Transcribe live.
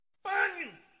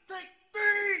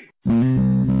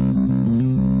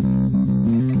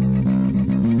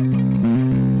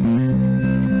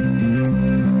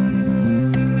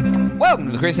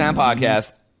Chris Ham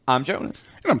Podcast. I'm Jonas.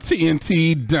 And I'm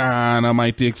TNT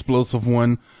Dynamite, the explosive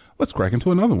one. Let's crack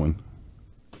into another one.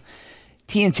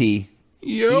 TNT.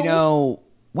 Yo. You know,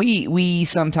 we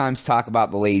sometimes talk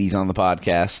about the ladies on the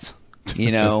podcast.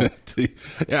 You know.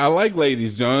 Yeah, I like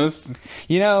ladies, Jonas.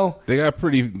 You know. They got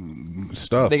pretty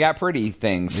stuff. They got pretty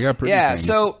things. They got pretty things.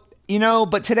 So, you know,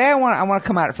 but today I want to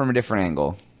come at it from a different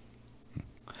angle.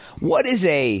 What is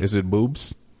Is it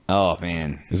boobs? Oh,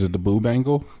 man. Is it the boob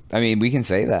angle? I mean, we can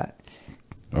say that.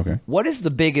 Okay. What is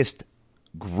the biggest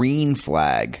green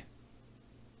flag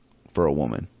for a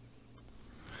woman?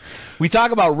 We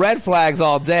talk about red flags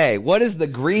all day. What is the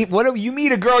green? What if you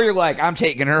meet a girl, you're like, I'm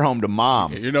taking her home to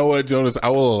mom. You know what, Jonas? I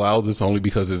will allow this only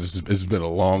because it's been a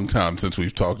long time since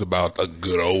we've talked about the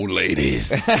good old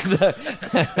ladies. I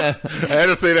had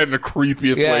to say that in the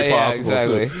creepiest way possible.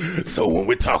 Exactly. So when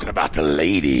we're talking about the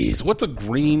ladies, what's a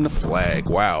green flag?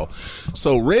 Wow.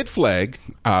 So red flag,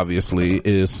 obviously,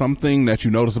 is something that you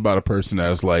notice about a person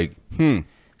that is like,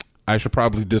 I should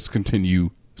probably discontinue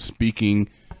speaking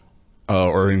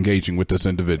or engaging with this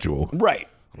individual. Right.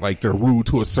 Like they're rude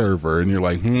to a server and you're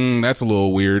like, that's a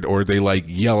little weird. Or they like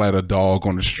yell at a dog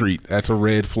on the street. That's a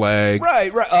red flag.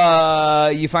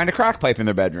 Right. You find a crack pipe in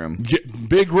their bedroom.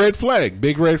 Big red flag.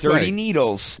 Big red flag. Dirty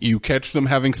needles. You catch them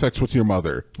having sex with your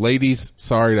mother. Ladies,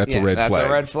 sorry, that's a red flag. That's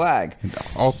a red flag.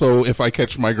 Also, if I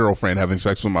catch my girlfriend having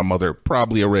sex with my mother,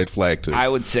 probably a red flag too. I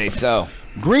would say so.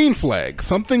 Green flag.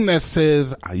 Something that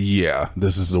says, yeah,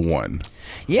 this is the one.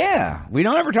 Yeah. We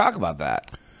don't ever talk about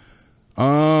that.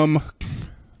 I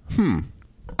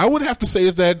would have to say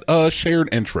is that shared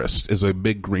interest is a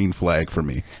big green flag for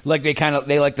me. Like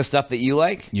they like the stuff that you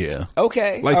like? Yeah.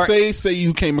 Okay. Like say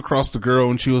you came across the girl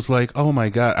and she was like, oh my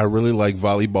God, I really like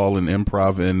volleyball and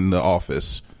improv in the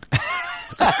office.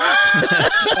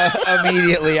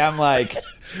 Immediately I'm like,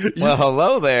 well,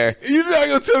 hello there. You're not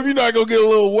going to tell me you're not going to get a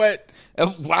little wet?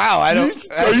 Wow. I don't.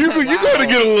 You're going to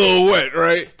get a little wet,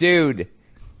 right? Dude.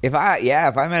 If I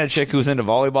met a chick who's into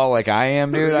volleyball like I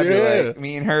am, dude, I'd be like,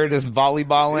 me and her just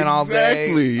volleyballing all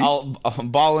day, all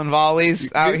balling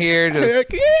volleys out here.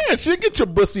 Heck yeah, she'll get your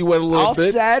pussy wet a little bit.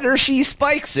 I'll set her, she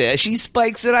spikes it. She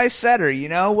spikes it, I set her. You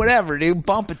know, whatever, dude.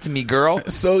 Bump it to me, girl.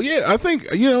 So yeah, I think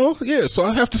So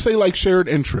I have to say like shared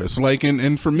interests, like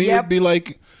and for me it'd be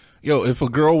like. If a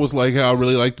girl was like, I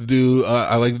really like to do,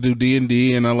 I like to do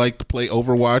D&D and I like to play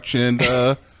Overwatch and.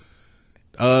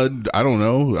 I don't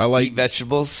know. I like eat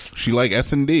vegetables. She like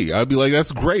S&D. I'd be like,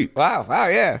 that's great. Wow,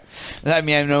 yeah. I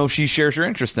mean, I know she shares your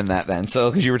interest in that then. So,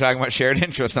 because you were talking about shared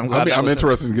interest, I'm glad. I'm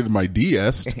interested in getting my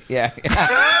DS. Yeah.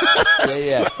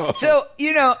 Yeah. So,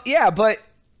 but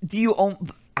do you own?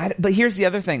 But here's the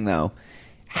other thing, though.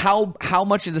 How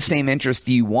much of the same interest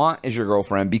do you want as your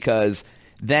girlfriend? Because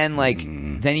then,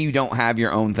 then you don't have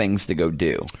your own things to go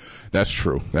do. That's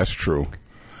true.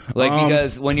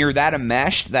 Because when you're that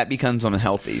enmeshed, that becomes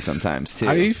unhealthy sometimes, too.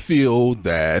 I feel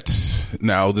that,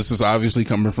 now, this is obviously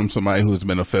coming from somebody who's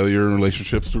been a failure in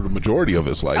relationships through the majority of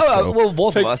his life.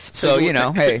 Both of us. So,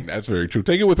 hey. That's very true.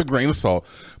 Take it with a grain of salt.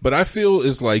 But I feel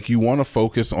is like you want to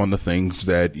focus on the things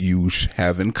that you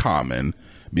have in common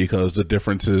because the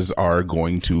differences are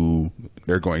going to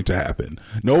happen.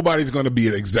 Nobody's going to be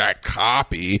an exact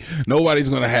copy. Nobody's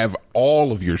going to have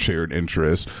all of your shared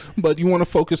interests, but you want to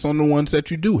focus on the ones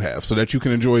that you do have so that you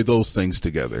can enjoy those things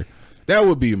together. That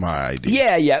would be my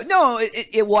idea. Yeah. No,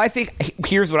 well, I think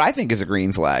here's what I think is a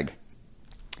green flag.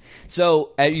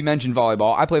 So, as you mentioned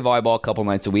volleyball. I play volleyball a couple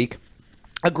nights a week.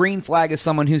 A green flag is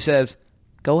someone who says,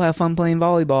 go have fun playing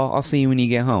volleyball. I'll see you when you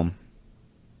get home.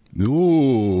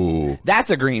 Ooh. That's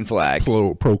a green flag.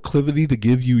 Proclivity to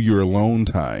give you your alone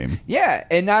time. Yeah,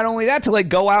 and not only that, to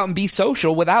go out and be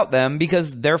social without them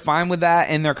because they're fine with that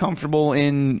and they're comfortable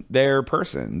in their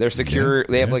person. They're secure.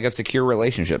 They have a secure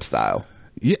relationship style.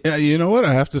 Yeah, you know what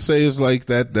I have to say is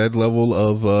that level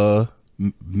of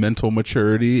mental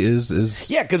maturity is.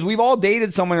 Yeah, because we've all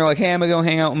dated someone. They're like, hey, I'm gonna go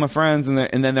hang out with my friends, and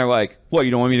then they're like, what?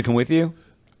 You don't want me to come with you?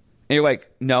 And you're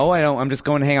like, no, I don't. I'm just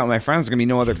going to hang out with my friends. There's going to be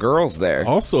no other girls there.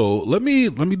 Also, let me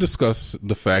discuss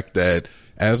the fact that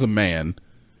as a man,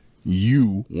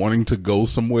 you wanting to go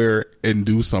somewhere and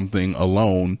do something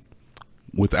alone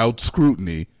without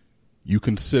scrutiny, you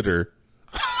consider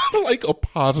like a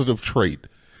positive trait.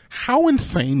 How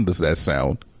insane does that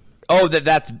sound? Oh,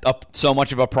 that's so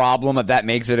much of a problem that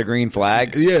makes it a green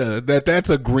flag? Yeah, that's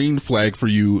a green flag for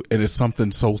you, and it's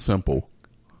something so simple.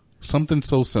 Something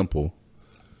so simple.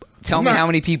 Tell me how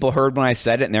many people heard when I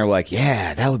said it, and they're like,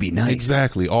 yeah, that would be nice.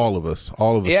 Exactly. All of us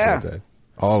said that.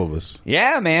 All of us.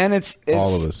 Yeah, man. It's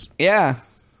all of us. Yeah.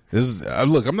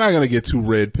 Look, I'm not going to get too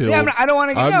red pill. Yeah, I don't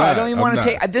want to. No, I don't even want to not.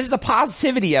 take. This is a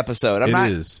positivity episode. I'm It not.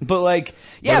 is. But like,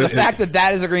 yeah, But the fact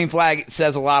that is a green flag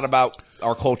says a lot about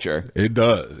our culture. It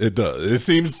does. It does. It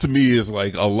seems to me is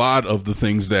like a lot of the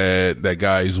things that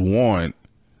guys want,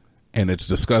 and it's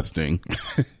disgusting.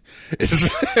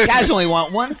 Guys only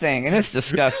want one thing, and it's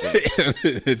disgusting.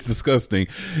 It's disgusting.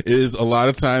 Is a lot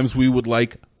of times we would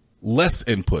like less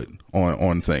input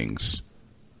on things.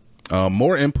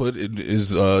 More input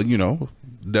is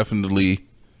definitely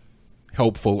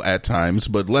helpful at times,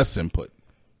 but less input,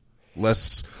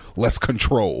 less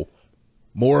control,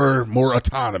 more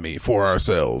autonomy for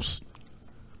ourselves.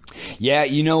 Yeah,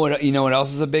 you know what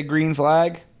else is a big green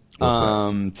flag? What's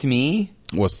that? To me,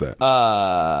 What's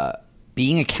that?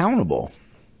 Being accountable.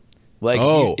 Like,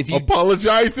 if you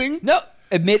apologizing.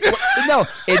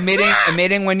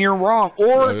 admitting when you're wrong,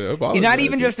 or you're not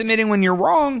even just admitting when you're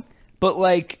wrong, but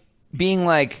like being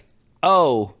like,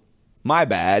 oh, my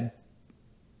bad,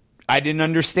 I didn't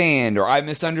understand, or I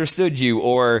misunderstood you,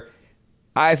 or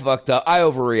I fucked up, I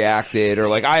overreacted, or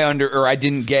like I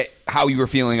didn't get how you were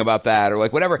feeling about that, or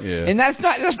like whatever. Yeah. And that's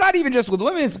not even just with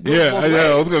women. It's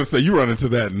I was gonna say you run into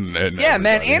that. Men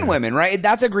and women, right?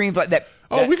 That's a green flag.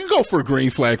 We can go for a green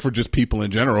flag for just people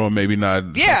in general, and maybe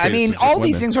not. Yeah, I mean, all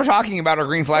women. these things we're talking about are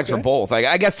green flags for both. Like,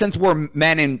 I guess since we're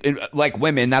men and like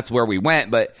women, that's where we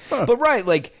went. But right,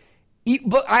 like.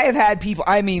 But I have had people.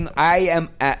 I mean,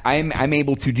 I'm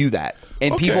able to do that,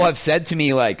 and people have said to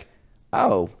me like,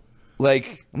 "Oh,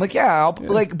 like I'm like, yeah,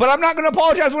 like, but I'm not going to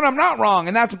apologize when I'm not wrong,"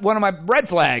 and that's one of my red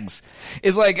flags.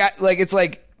 Is like, it's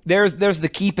like there's the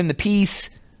keep in the peace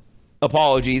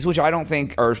apologies, which I don't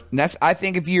think are. I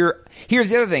think if here's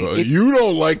the other thing, you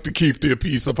don't like to keep the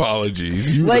peace apologies.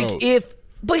 You don't.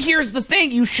 But here's the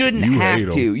thing: you shouldn't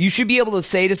have to. You should be able to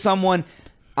say to someone,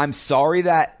 I'm sorry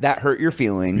that hurt your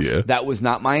feelings. Yeah. That was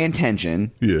not my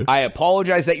intention. Yeah. I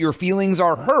apologize that your feelings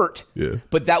are hurt. Yeah.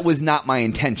 But that was not my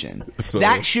intention. So,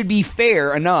 that should be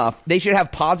fair enough. They should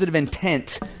have positive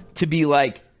intent to be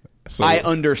like, I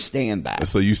understand that.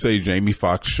 So you say Jamie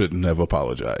Foxx shouldn't have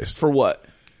apologized. For what?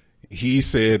 He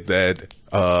said that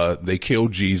they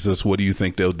killed Jesus. What do you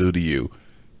think they'll do to you?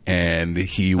 And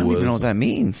he I don't was even know what that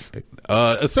means.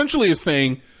 Essentially it's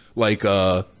saying like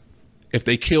if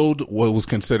they killed what was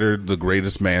considered the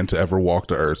greatest man to ever walk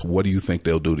the earth, what do you think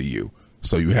they'll do to you?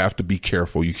 So you have to be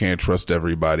careful. You can't trust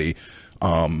everybody.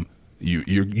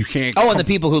 You can't. Oh, and the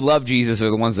people who love Jesus are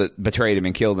the ones that betrayed him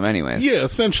and killed him anyways. Yeah,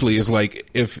 essentially, it's like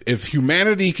if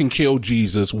humanity can kill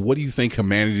Jesus, what do you think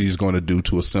humanity is going to do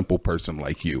to a simple person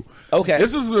like you? Okay,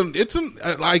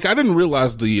 like I didn't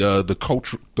realize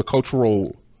the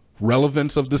cultural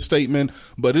relevance of this statement,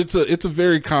 but it's a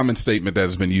very common statement that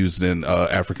has been used in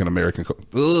African American,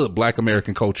 Black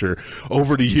American culture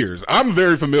over the years. I'm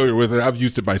very familiar with it. I've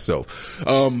used it myself.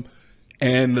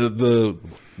 And the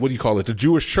what do you call it? The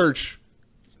Jewish church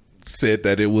said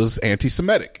that it was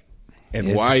anti-Semitic.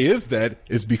 And why is that?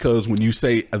 It's because when you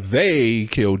say they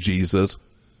killed Jesus,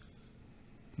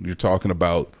 you're talking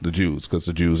about the Jews, because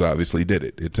the Jews obviously did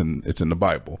it. It's in the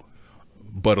Bible.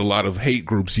 But a lot of hate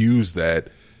groups use that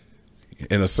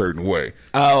in a certain way.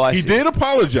 Oh, I see. He did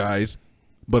apologize,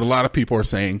 but a lot of people are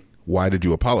saying, why did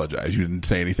you apologize? You didn't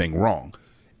say anything wrong.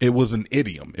 It was an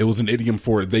idiom. It was an idiom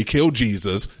for they killed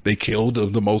Jesus. They killed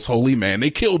the most holy man.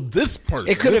 They killed this person.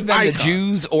 It could have been icon. the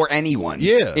Jews or anyone.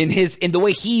 Yeah. In the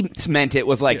way he meant it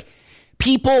was like,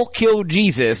 people killed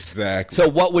Jesus. Exactly. So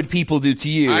what would people do to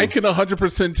you? I can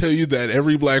 100% tell you that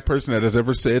every black person that has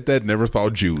ever said that never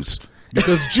thought Jews.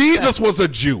 Because Jesus was a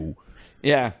Jew.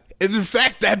 Yeah. And in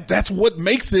fact, that's what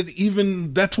makes it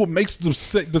that's what makes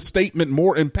the statement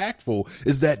more impactful,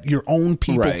 is that your own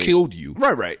people killed you.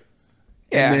 Right.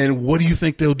 Yeah. And then what do you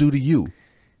think they'll do to you?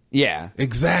 Yeah.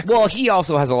 Exactly. Well, he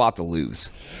also has a lot to lose.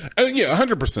 Yeah,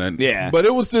 100%. Yeah. But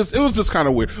it was just kind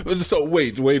of weird. So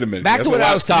wait a minute. Back to what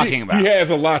I was talking about. He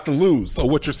has a lot to lose. So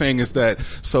what you're saying is that,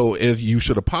 so if you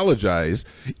should apologize,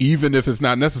 even if it's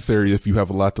not necessary, if you have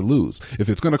a lot to lose. If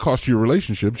it's going to cost you a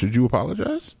relationship, should you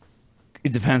apologize?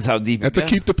 It depends how deep. That's a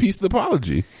keep the peace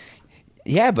apology.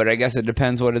 Yeah, but I guess it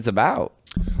depends what it's about.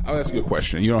 I'll ask you a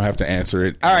question. You don't have to answer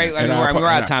it. All right, we're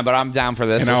out of time, but I'm down for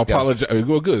this. And I'll apologize.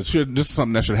 Well, good. This is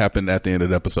something that should happen at the end of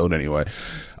the episode anyway.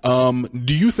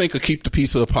 Do you think a keep the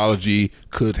peace apology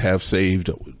could have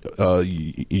saved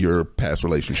your past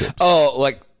relationships? Oh,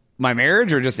 like my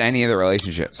marriage or just any of the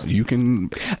relationships? You can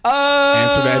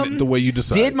answer that the way you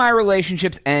decide. Did my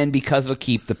relationships end because of a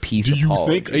keep the peace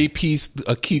apology? Do you think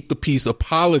a keep the peace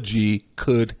apology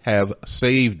could have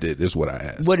saved it, is what I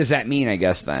asked. What does that mean, I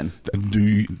guess, then? Do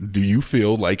you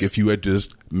feel like if you had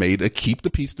just made a keep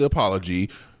the peace apology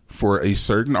for a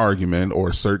certain argument or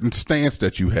a certain stance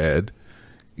that you had,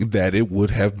 that it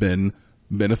would have been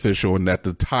beneficial and that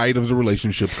the tide of the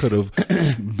relationship could have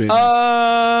been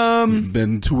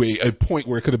to a point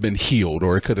where it could have been healed,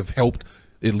 or it could have helped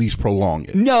at least prolong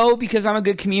it? No, because I'm a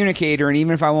good communicator, and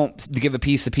even if I won't give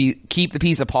keep the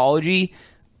peace apology,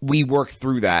 we work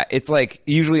through that. It's like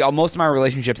usually most of my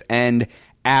relationships end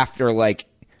after like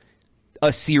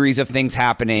a series of things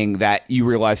happening that you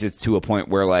realize it's to a point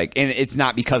where like, and it's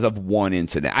not because of one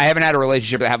incident. I haven't had a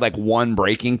relationship that had like one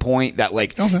breaking point that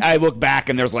like I look back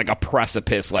and there's like a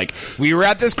precipice, like we were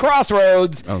at this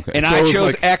crossroads and so I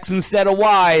chose like, X instead of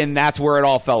Y, and that's where it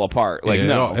all fell apart. Like,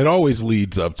 no, it always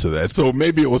leads up to that. So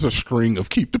maybe it was a string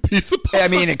of keep the peace apologies. I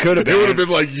mean, it could have been. It would have been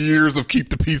like years of keep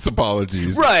the peace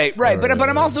apologies. Right. But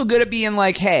I'm also good at being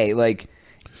like, hey, like,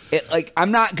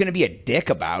 I'm not going to be a dick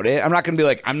about it. I'm not going to be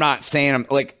like, I'm not saying I'm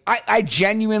like, I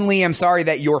genuinely am sorry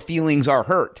that your feelings are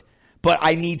hurt, but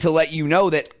I need to let you know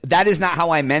that that is not how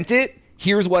I meant it.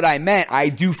 Here's what I meant. I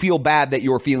do feel bad that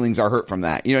your feelings are hurt from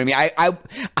that. You know what I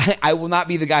mean? I will not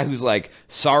be the guy who's like,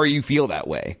 sorry you feel that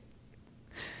way.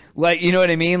 Like, you know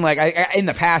what I mean? Like in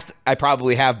the past, I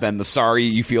probably have been the sorry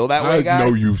you feel that way guy. I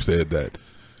know you've said that.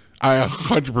 I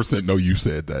 100% know you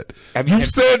said that. You've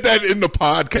said that in the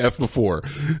podcast before,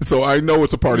 so I know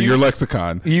it's a part of your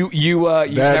lexicon. You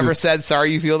never said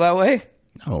sorry you feel that way?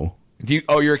 No.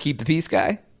 You're a keep the peace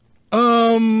guy?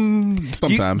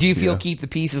 Sometimes. Do you feel keep the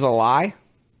peace is a lie?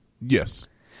 Yes.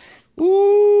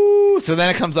 Ooh. So then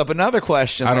it comes up another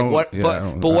question. I don't like,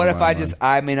 what if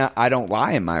I don't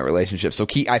lie in my relationship? So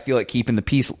I feel like keeping the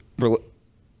pieces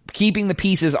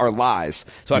are lies.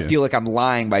 So I feel like I'm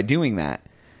lying by doing that.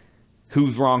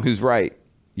 Who's wrong? Who's right?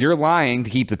 You're lying to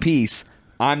keep the peace.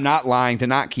 I'm not lying to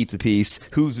not keep the peace.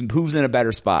 Who's in a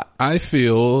better spot? I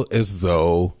feel as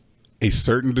though a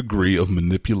certain degree of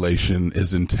manipulation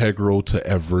is integral to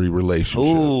every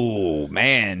relationship. Ooh,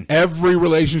 man. Every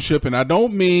relationship, and I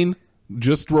don't mean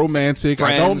just romantic.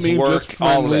 Friends, I don't mean work, just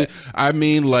friendly. I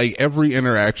mean like every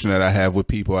interaction that I have with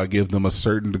people, I give them a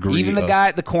certain degree. Even the guy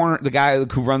at the corner, the guy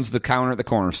who runs the counter at the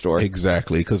corner store.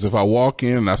 Exactly, because if I walk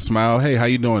in and I smile, hey, how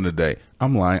you doing today?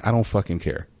 I'm lying. I don't fucking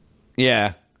care.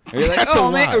 Yeah. You're like,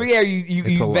 oh man, or, yeah,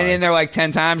 you've been in there like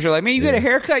 10 times. You're like, man, you get a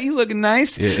haircut, you looking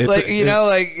nice. Yeah, like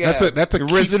that's a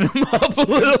risen him up a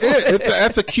little.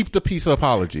 That's a keep the peace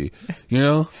apology. You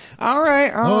know. All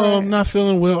right. I'm not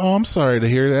feeling well. Oh, I'm sorry to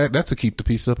hear that. That's a keep the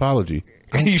peace apology.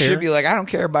 You should be like, I don't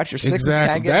care about your sickness.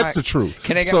 Exactly. That's the truth.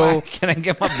 Can I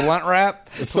get my blunt wrap?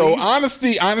 Please? So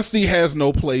honesty has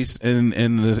no place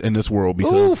in this world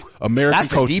because American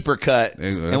that's a deeper cut.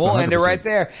 And we'll 100%. End it right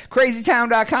there.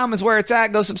 CrazyTown.com is where it's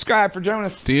at. Go subscribe for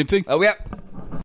Jonas. TNT. Oh, yep.